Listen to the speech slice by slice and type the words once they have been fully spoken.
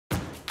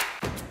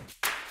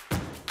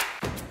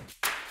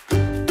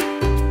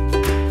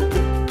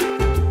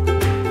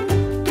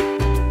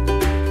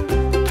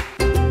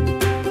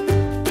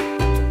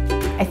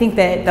think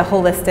that the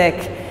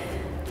holistic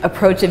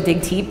approach of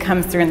Dig Deep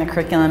comes through in the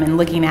curriculum and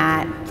looking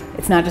at,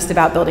 it's not just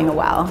about building a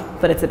well,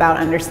 but it's about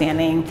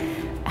understanding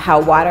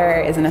how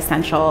water is an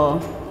essential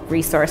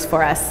resource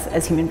for us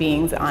as human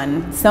beings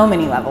on so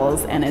many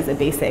levels and is a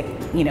basic,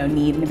 need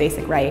and a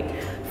basic right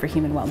for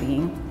human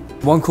well-being.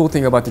 One cool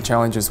thing about the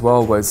challenge as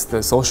well was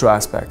the social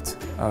aspect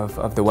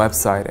of the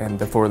website and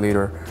the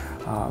 4-liter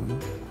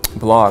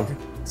blog.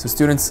 So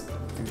students,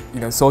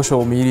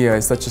 social media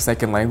is such a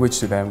second language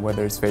to them,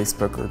 whether it's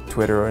Facebook or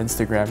Twitter or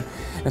Instagram.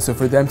 And so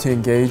for them to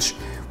engage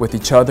with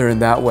each other in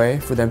that way,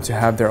 for them to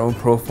have their own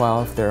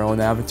profile, their own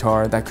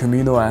avatar, that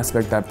communal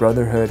aspect, that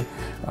brotherhood,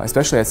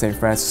 especially at St.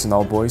 Francis, an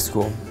all-boys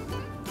school,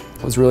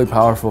 it was really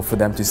powerful for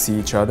them to see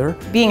each other.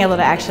 Being able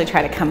to actually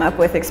try to come up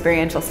with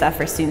experiential stuff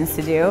for students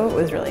to do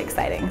was really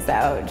exciting.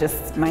 So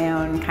just my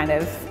own kind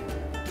of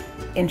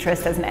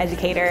interest as an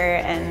educator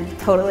and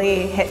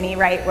totally hit me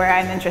right where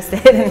I'm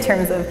interested in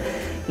terms of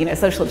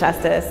social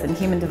justice and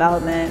human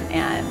development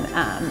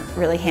and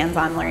really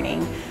hands-on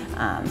learning.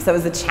 So it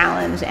was a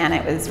challenge and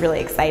it was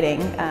really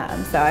exciting.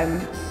 So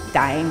I'm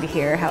dying to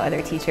hear how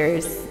other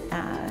teachers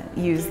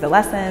use the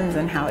lessons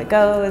and how it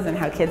goes and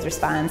how kids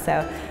respond.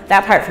 So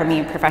that part for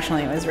me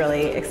professionally was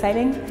really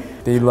exciting.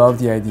 They love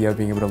the idea of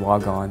being able to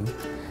log on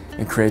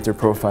and create their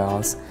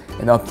profiles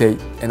and update.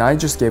 And I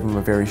just gave them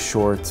a very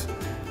short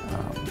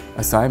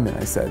assignment.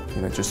 I said,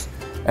 just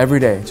every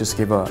day, just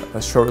give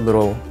a short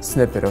little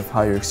snippet of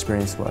how your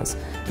experience was,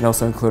 and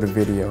also include a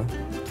video.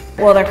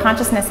 Well, their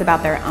consciousness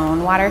about their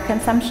own water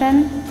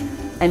consumption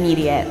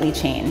immediately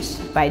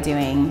changed by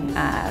doing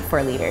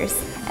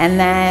 4-liters. And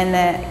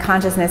then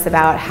consciousness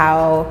about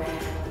how,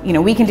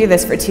 we can do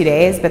this for 2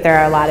 days, but there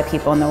are a lot of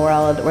people in the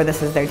world where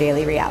this is their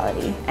daily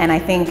reality. And I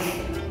think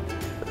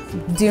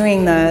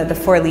doing the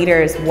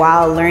 4-liters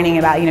while learning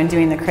about,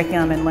 doing the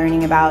curriculum and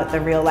learning about the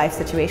real life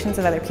situations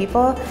of other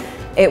people,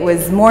 it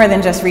was more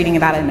than just reading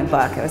about it in a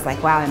book. It was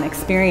like, wow, I'm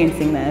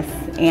experiencing this,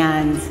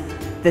 and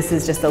this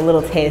is just a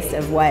little taste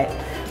of what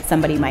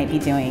somebody might be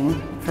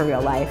doing for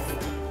real life.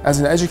 As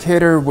an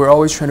educator, we're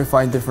always trying to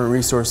find different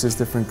resources,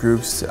 different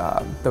groups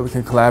that we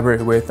can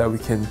collaborate with, that we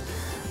can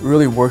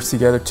really work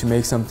together to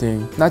make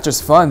something not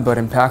just fun, but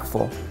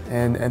impactful.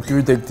 And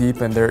through Dig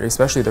Deep and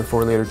especially their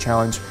 4-liter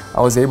challenge,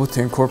 I was able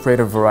to incorporate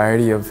a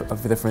variety of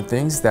different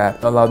things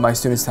that allowed my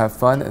students to have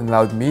fun and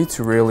allowed me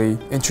to really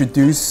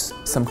introduce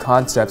some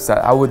concepts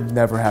that I would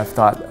never have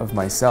thought of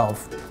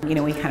myself. We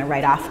kind of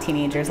write off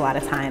teenagers a lot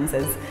of times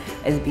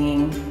as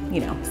being,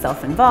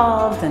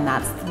 self-involved, and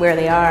that's where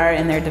they are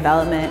in their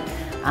development.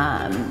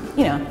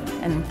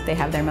 And they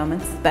have their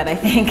moments, but I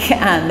think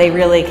they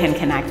really can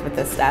connect with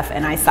this stuff,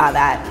 and I saw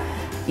that,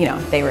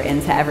 they were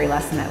into every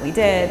lesson that we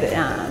did.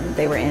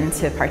 They were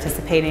into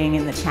participating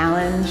in the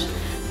challenge.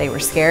 They were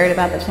scared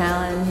about the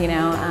challenge,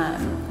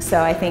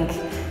 so I think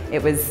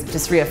it was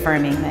just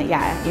reaffirming that,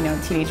 yeah,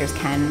 teenagers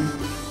can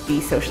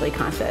be socially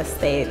conscious.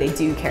 They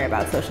do care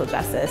about social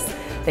justice.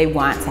 They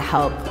want to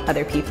help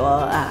other people,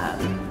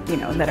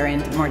 that are in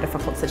more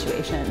difficult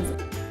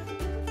situations.